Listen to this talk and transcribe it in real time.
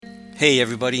Hey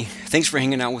everybody, thanks for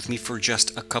hanging out with me for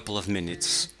just a couple of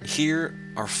minutes. Here,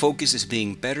 our focus is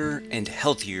being better and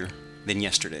healthier than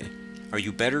yesterday. Are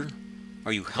you better?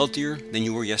 Are you healthier than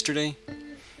you were yesterday?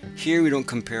 Here, we don't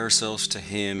compare ourselves to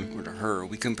him or to her,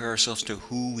 we compare ourselves to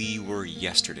who we were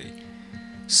yesterday.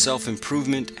 Self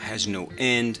improvement has no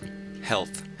end,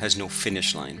 health has no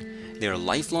finish line. They are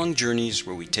lifelong journeys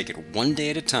where we take it one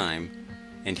day at a time,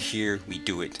 and here we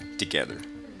do it together.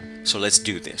 So let's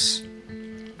do this.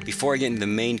 Before I get into the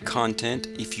main content,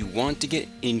 if you want to get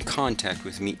in contact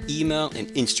with me, email and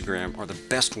Instagram are the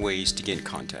best ways to get in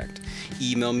contact.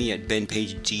 Email me at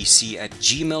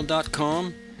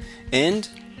benpagedc@gmail.com and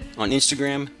on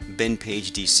Instagram,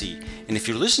 benpagedc. And if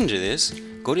you're listening to this,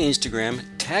 go to Instagram,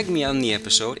 tag me on the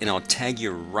episode, and I'll tag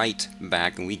you right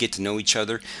back, and we get to know each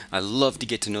other. I love to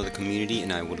get to know the community,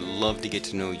 and I would love to get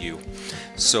to know you.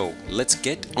 So let's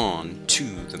get on to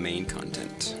the main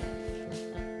content.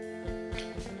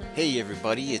 Hey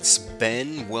everybody, it's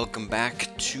Ben. Welcome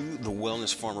back to the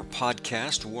Wellness Farmer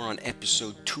Podcast. We're on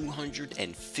episode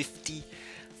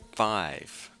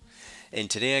 255. And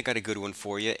today I got a good one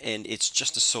for you, and it's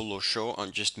just a solo show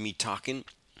on just me talking,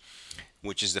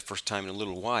 which is the first time in a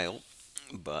little while.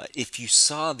 But if you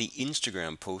saw the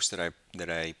Instagram post that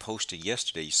I posted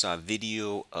yesterday, you saw a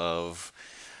video of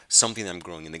something that I'm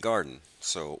growing in the garden.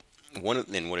 So what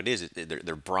it is,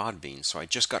 they're broad beans. So I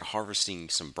just got harvesting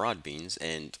some broad beans,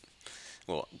 and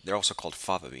well, they're also called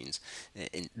fava beans.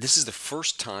 And this is the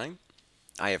first time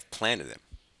I have planted them.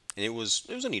 And it was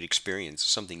a neat experience,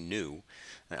 something new.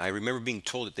 I remember being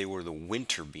told that they were the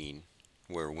winter bean,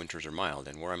 where winters are mild.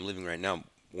 And where I'm living right now,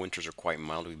 winters are quite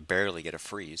mild. We barely get a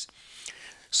freeze.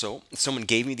 So someone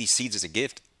gave me these seeds as a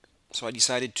gift. So I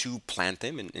decided to plant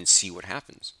them and see what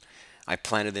happens. I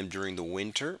planted them during the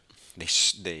winter.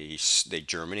 They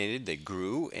germinated, they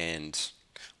grew, and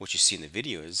what you see in the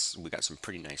video is we got some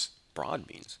pretty nice broad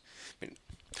beans. I mean,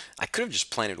 I could have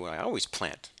just planted what I always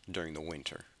plant during the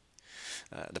winter,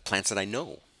 the plants that I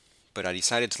know, but I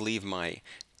decided to leave my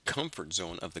comfort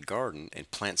zone of the garden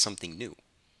and plant something new,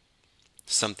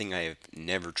 something I have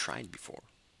never tried before.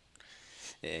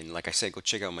 And like I said, go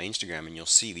check out my Instagram and you'll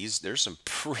see these. There's some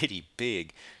pretty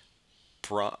big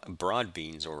broad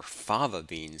beans or fava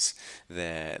beans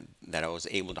that I was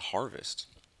able to harvest.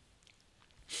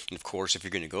 And of course, if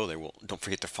you're going to go there, well, don't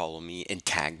forget to follow me and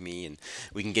tag me, and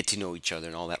we can get to know each other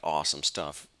and all that awesome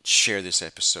stuff. Share this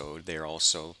episode there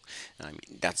also. I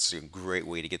mean, that's a great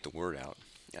way to get the word out.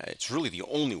 It's really the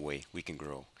only way we can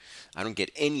grow. I don't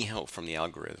get any help from the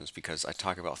algorithms because I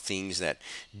talk about things that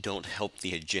don't help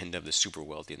the agenda of the super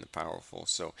wealthy and the powerful.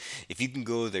 So if you can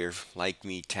go there, like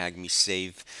me, tag me,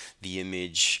 save the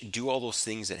image, do all those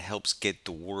things that helps get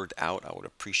the word out, I would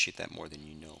appreciate that more than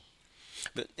you know.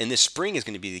 But and this spring is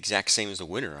going to be the exact same as the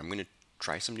winter. I'm going to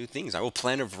try some new things. I will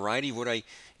plant a variety of what I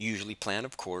usually plant,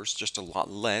 of course, just a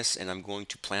lot less, and I'm going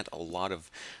to plant a lot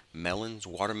of melons,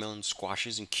 watermelons,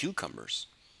 squashes, and cucumbers.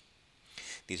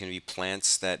 These are going to be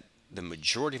plants that the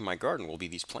majority of my garden will be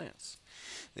these plants.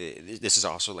 This is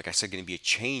also, like I said, going to be a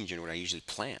change in what I usually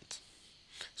plant.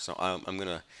 So I'm going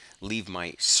to leave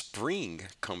my spring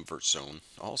comfort zone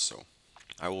also.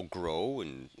 I will grow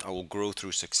and I will grow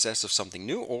through success of something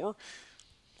new or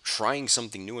trying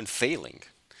something new and failing.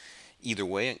 Either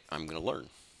way, I'm going to learn,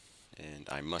 and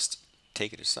I must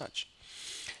take it as such.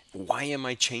 Why am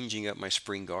I changing up my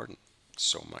spring garden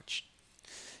so much?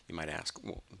 You might ask.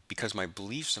 Well, because my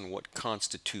beliefs on what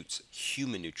constitutes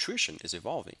human nutrition is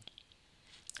evolving.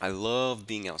 I love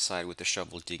being outside with the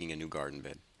shovel digging a new garden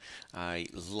bed. I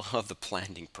love the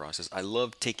planting process. I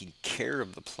love taking care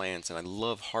of the plants, and I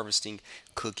love harvesting,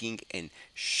 cooking, and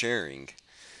sharing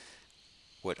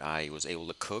what I was able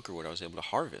to cook or what I was able to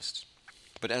harvest.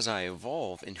 But as I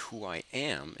evolve in who I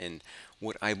am and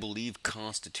what I believe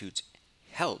constitutes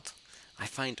health, I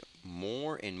find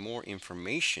more and more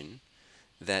information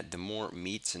that the more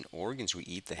meats and organs we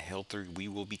eat, the healthier we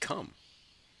will become.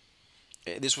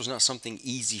 This was not something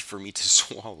easy for me to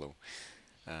swallow.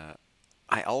 Uh,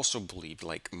 I also believed,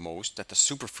 like most, that the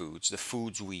superfoods, the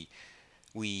foods we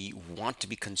want to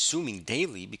be consuming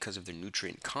daily because of their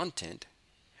nutrient content,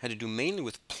 had to do mainly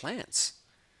with plants.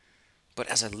 But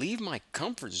as I leave my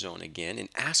comfort zone again and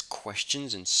ask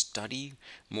questions and study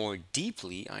more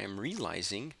deeply, I am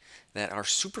realizing that our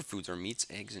superfoods are meats,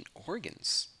 eggs, and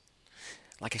organs.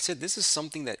 Like I said, this is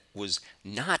something that was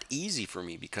not easy for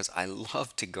me because I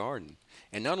love to garden.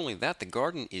 And not only that, the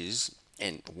garden is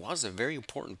and was a very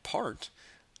important part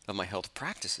of my health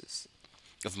practices,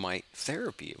 of my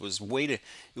therapy. It was the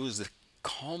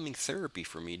calming therapy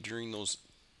for me during those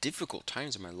difficult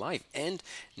times in my life. And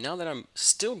now that I'm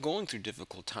still going through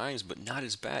difficult times, but not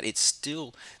as bad, it's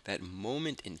still that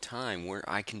moment in time where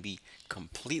I can be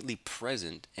completely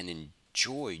present and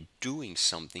enjoy doing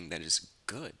something that is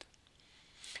good.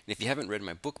 And if you haven't read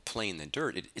my book, Play in the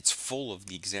Dirt, it's full of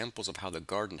the examples of how the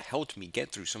garden helped me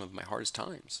get through some of my hardest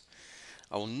times.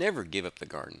 I will never give up the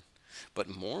garden, but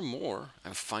more and more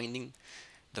I'm finding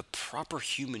the proper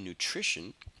human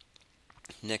nutrition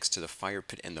next to the fire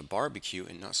pit and the barbecue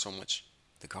and not so much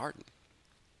the garden.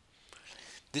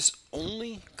 This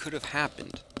only could have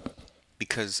happened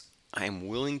because I am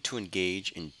willing to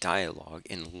engage in dialogue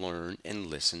and learn and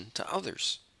listen to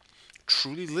others.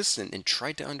 Truly listen and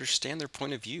try to understand their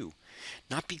point of view,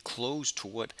 not be closed to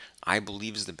what I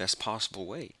believe is the best possible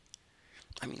way.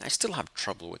 I mean, I still have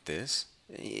trouble with this.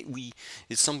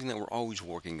 It's something that we're always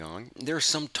working on. There are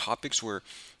some topics where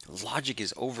logic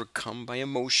is overcome by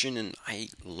emotion and I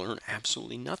learn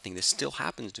absolutely nothing. This still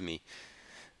happens to me.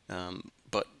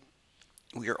 But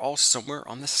we are all somewhere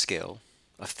on the scale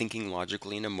of thinking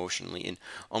logically and emotionally, and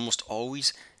almost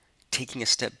always taking a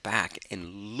step back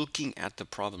and looking at the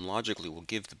problem logically will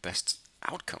give the best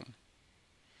outcome.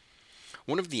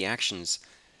 One of the actions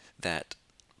that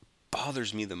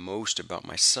bothers me the most about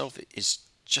myself is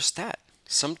just that.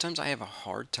 Sometimes I have a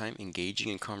hard time engaging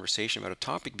in conversation about a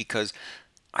topic because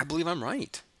I believe I'm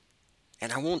right.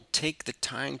 And I won't take the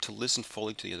time to listen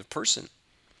fully to the other person.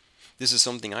 This is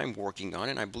something I'm working on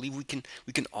and I believe we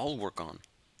can all work on.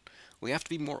 We have to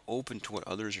be more open to what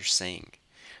others are saying.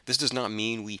 This does not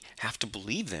mean we have to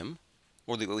believe them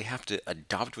or that we have to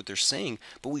adopt what they're saying,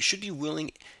 but we should be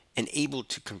willing and able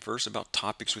to converse about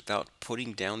topics without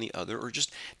putting down the other or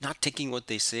just not taking what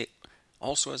they say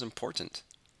also as important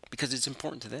because it's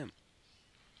important to them.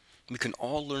 We can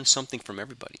all learn something from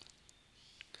everybody.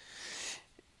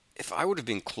 If I would have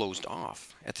been closed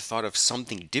off at the thought of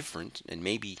something different and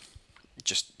maybe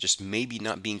just maybe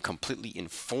not being completely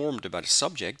informed about a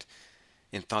subject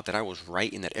and thought that I was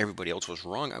right and that everybody else was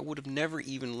wrong, I would have never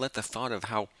even let the thought of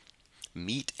how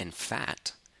meat and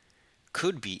fat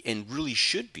could be and really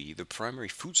should be the primary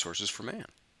food sources for man.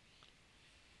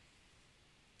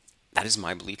 That is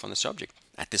my belief on the subject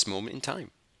at this moment in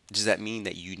time. Does that mean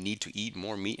that you need to eat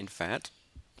more meat and fat?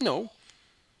 No,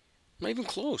 not even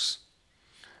close.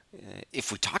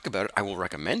 If we talk about it, I will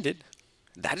recommend it.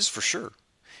 That is for sure.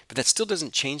 But that still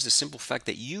doesn't change the simple fact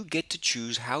that you get to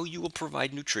choose how you will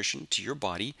provide nutrition to your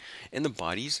body and the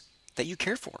bodies that you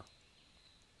care for.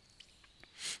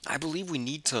 I believe we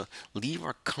need to leave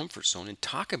our comfort zone and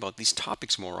talk about these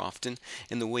topics more often.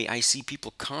 In the way I see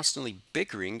people constantly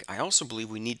bickering, I also believe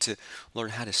we need to learn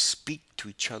how to speak to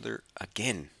each other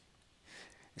again.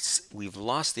 We've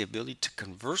lost the ability to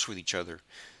converse with each other.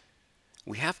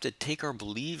 We have to take our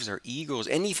beliefs, our egos,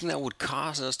 anything that would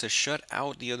cause us to shut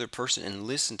out the other person and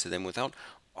listen to them without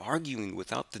arguing,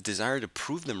 without the desire to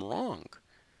prove them wrong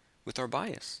with our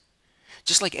bias.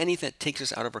 Just like anything that takes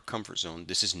us out of our comfort zone,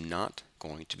 this is not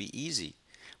going to be easy.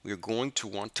 We are going to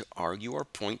want to argue our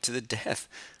point to the death,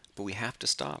 but we have to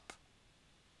stop.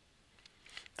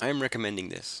 I am recommending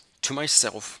this to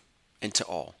myself and to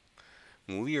all.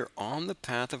 When we are on the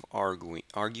path of arguing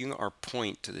our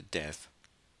point to the death,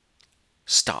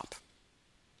 stop.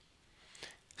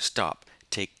 Stop.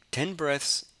 Take 10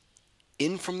 breaths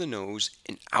in from the nose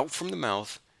and out from the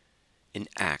mouth and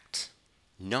act,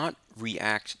 not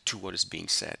react to what is being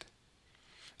said.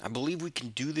 I believe we can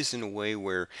do this in a way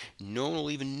where no one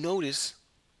will even notice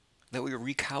that we are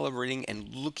recalibrating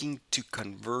and looking to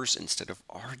converse instead of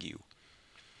argue.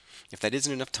 If that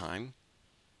isn't enough time,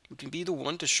 we can be the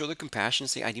one to show the compassion and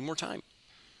say, I need more time.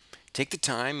 Take the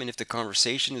time, and if the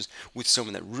conversation is with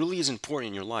someone that really is important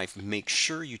in your life, make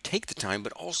sure you take the time,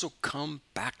 but also come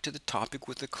back to the topic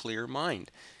with a clear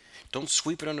mind. Don't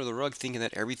sweep it under the rug thinking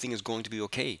that everything is going to be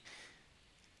okay.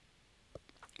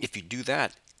 If you do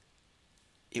that,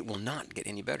 it will not get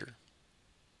any better.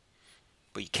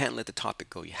 But you can't let the topic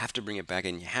go. You have to bring it back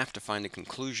and you have to find a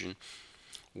conclusion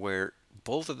where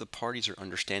both of the parties are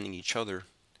understanding each other.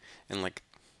 And like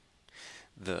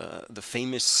the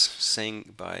famous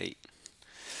saying by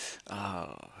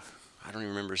I don't even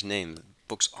remember his name. The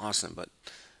book's awesome, but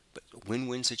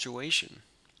win-win situation.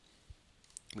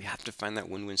 We have to find that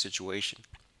win-win situation.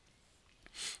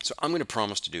 So I'm going to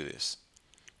promise to do this.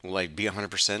 Will I be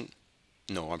 100%?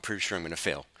 No, I'm pretty sure I'm going to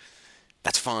fail.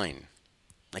 That's fine.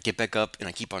 I get back up and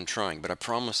I keep on trying, but I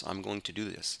promise I'm going to do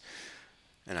this.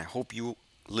 And I hope you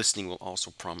listening will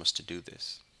also promise to do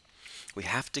this. We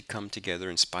have to come together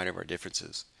in spite of our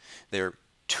differences. There are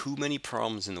too many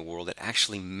problems in the world that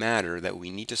actually matter that we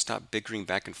need to stop bickering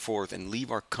back and forth and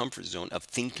leave our comfort zone of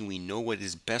thinking we know what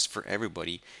is best for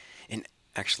everybody and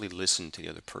actually listen to the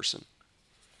other person.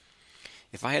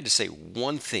 If I had to say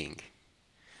one thing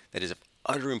that is of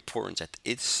utter importance at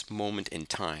this moment in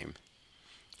time,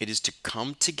 it is to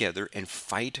come together and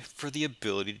fight for the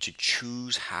ability to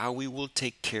choose how we will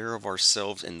take care of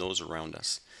ourselves and those around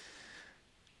us.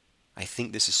 I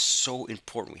think this is so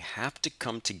important. We have to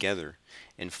come together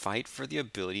and fight for the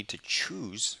ability to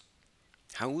choose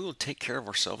how we will take care of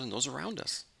ourselves and those around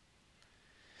us.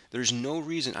 There's no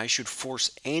reason I should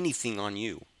force anything on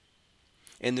you,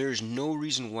 and there's no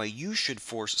reason why you should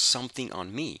force something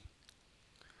on me.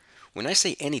 When I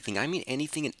say anything, I mean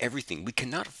anything and everything. We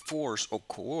cannot force or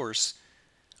coerce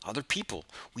other people.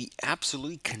 We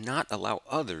absolutely cannot allow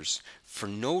others, for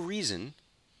no reason,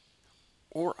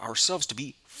 or ourselves to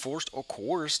be forced or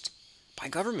coerced by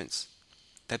governments,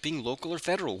 that being local or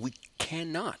federal. We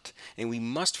cannot, and we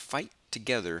must fight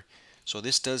together so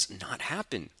this does not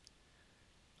happen.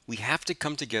 We have to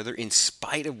come together in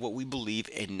spite of what we believe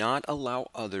and not allow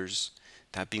others,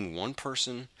 that being one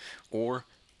person or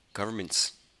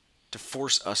governments, to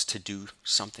force us to do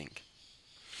something.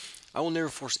 I will never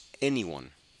force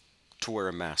anyone to wear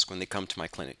a mask when they come to my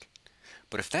clinic.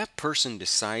 But if that person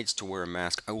decides to wear a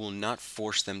mask, I will not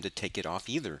force them to take it off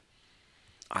either.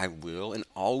 I will and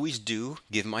always do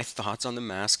give my thoughts on the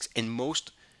masks, and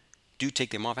most do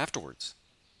take them off afterwards.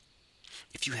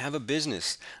 If you have a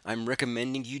business, I'm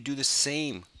recommending you do the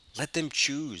same. Let them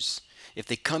choose. If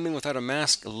they come in without a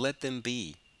mask, let them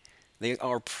be. They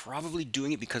are probably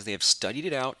doing it because they have studied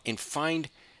it out and find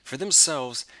for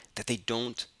themselves that they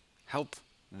don't help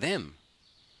them.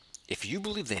 If you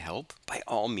believe they help, by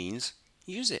all means,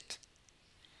 use it.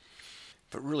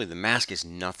 But really, the mask is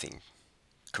nothing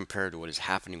compared to what is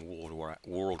happening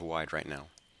worldwide right now.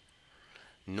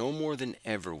 No more than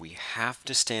ever, we have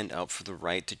to stand up for the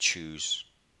right to choose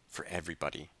for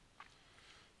everybody.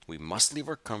 We must leave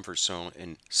our comfort zone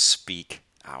and speak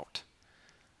out.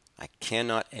 I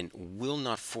cannot and will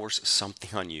not force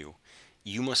something on you.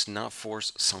 You must not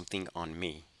force something on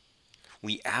me.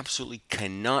 We absolutely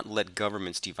cannot let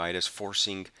governments divide us,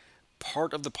 forcing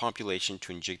part of the population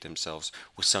to inject themselves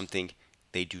with something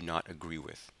they do not agree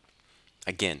with.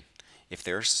 Again, if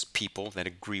there's people that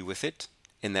agree with it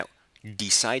and that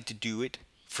decide to do it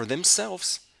for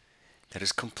themselves, that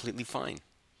is completely fine.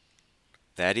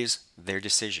 That is their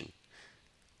decision.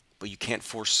 But you can't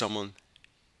force someone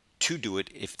to do it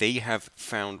if they have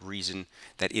found reason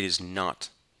that it is not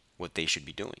what they should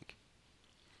be doing.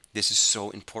 This is so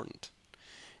important.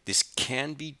 This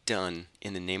can be done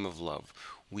in the name of love.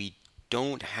 We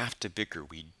don't have to bicker.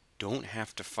 We don't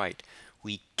have to fight.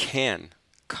 We can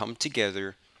come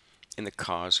together in the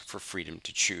cause for freedom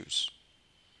to choose.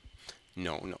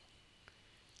 No, no.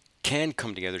 Can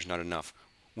come together is not enough.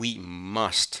 We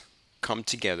must come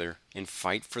together and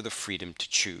fight for the freedom to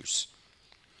choose.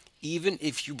 Even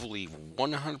if you believe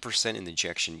 100% in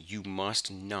injection, you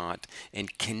must not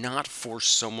and cannot force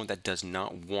someone that does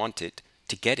not want it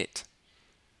to get it.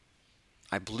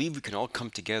 I believe we can all come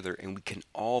together and we can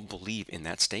all believe in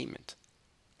that statement.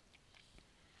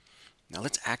 Now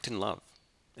let's act in love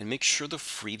and make sure the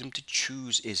freedom to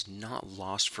choose is not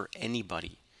lost for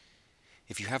anybody.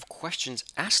 If you have questions,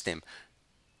 ask them,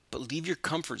 but leave your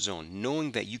comfort zone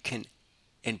knowing that you can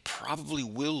and probably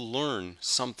will learn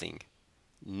something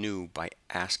new by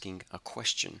asking a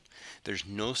question. There's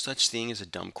no such thing as a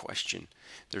dumb question.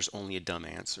 There's only a dumb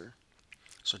answer.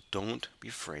 So don't be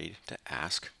afraid to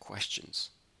ask questions.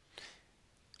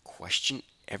 Question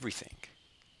everything.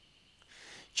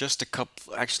 Just a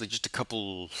couple,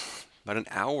 about an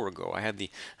hour ago, I had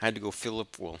to go fill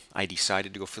up, well, I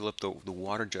decided to go fill up the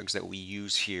water jugs that we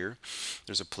use here.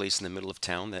 There's a place in the middle of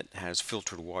town that has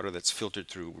filtered water that's filtered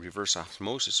through reverse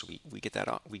osmosis. So we get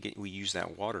that, we use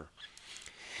that water.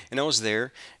 And I was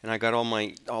there, and I got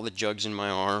all the jugs in my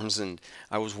arms, and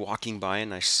I was walking by,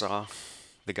 and I saw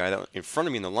the guy that in front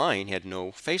of me in the line. He had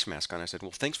no face mask on. I said,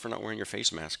 "Well, thanks for not wearing your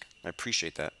face mask. I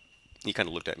appreciate that." He kind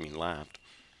of looked at me and laughed.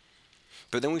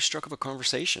 But then we struck up a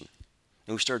conversation,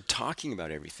 and we started talking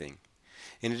about everything.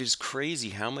 And it is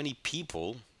crazy how many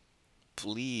people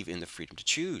believe in the freedom to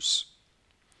choose.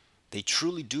 They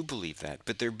truly do believe that,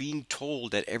 but they're being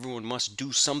told that everyone must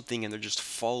do something, and they're just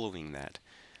following that.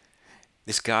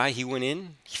 This guy, he went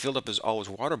in, he filled up all his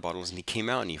water bottles, and he came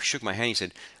out and he shook my hand. He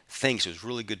said, "Thanks, it was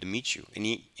really good to meet you." And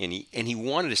he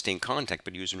wanted to stay in contact,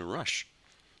 but he was in a rush.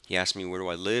 He asked me where do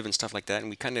I live and stuff like that,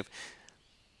 and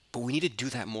but we need to do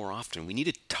that more often. We need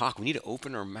to talk. We need to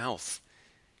open our mouth,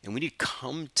 and we need to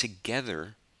come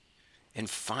together and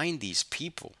find these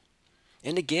people.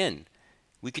 And again,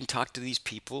 we can talk to these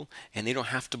people, and they don't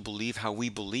have to believe how we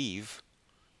believe,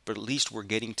 but at least we're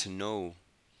getting to know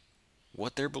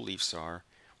what their beliefs are,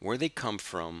 where they come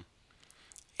from,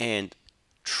 and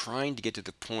trying to get to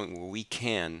the point where we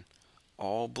can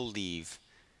all believe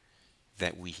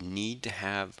that we need to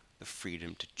have the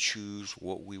freedom to choose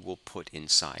what we will put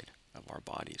inside of our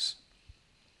bodies.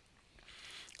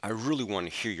 I really want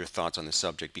to hear your thoughts on the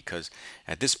subject because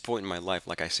at this point in my life,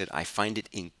 like I said, I find it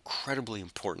incredibly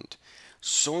important.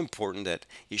 So important that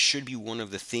it should be one of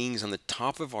the things on the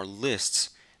top of our lists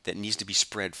that needs to be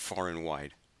spread far and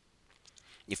wide.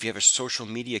 If you have a social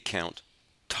media account,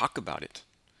 talk about it.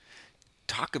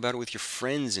 Talk about it with your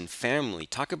friends and family.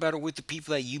 Talk about it with the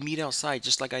people that you meet outside.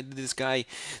 Just like I did this guy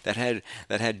that had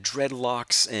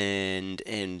dreadlocks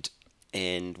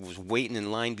and was waiting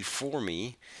in line before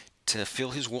me to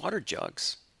fill his water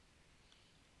jugs.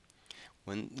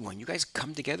 When you guys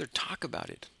come together, talk about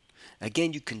it.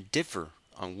 Again, you can differ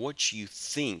on what you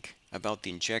think about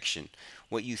the injection,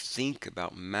 what you think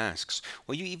about masks,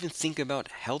 what you even think about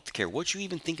healthcare, what you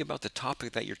even think about the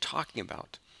topic that you're talking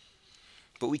about.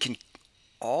 But we can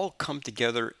all come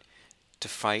together to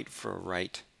fight for a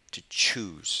right to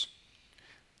choose.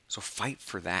 So fight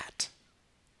for that.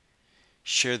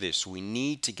 Share this. We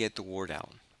need to get the word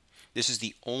out. This is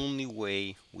the only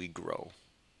way we grow.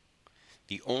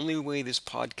 The only way this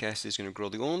podcast is going to grow,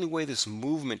 the only way this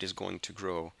movement is going to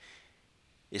grow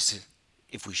is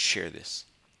if we share this.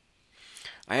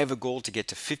 I have a goal to get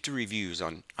to 50 reviews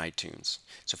on iTunes.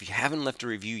 So if you haven't left a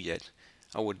review yet,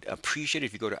 I would appreciate it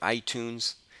if you go to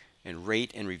iTunes and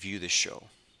rate and review this show.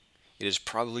 It is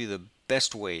probably the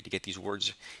best way to get these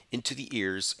words into the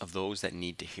ears of those that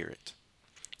need to hear it.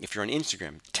 If you're on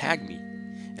Instagram, tag me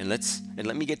and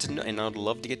let me get to know, and I'd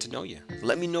love to get to know you.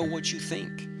 Let me know what you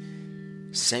think.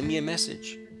 Send me a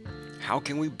message. How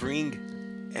can we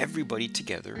bring everybody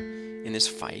together in this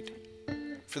fight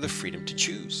for the freedom to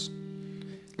choose?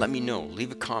 Let me know.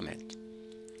 Leave a comment.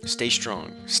 Stay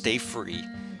strong, stay free,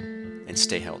 and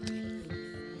stay healthy.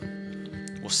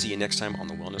 We'll see you next time on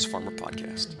the Wellness Farmer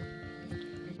Podcast.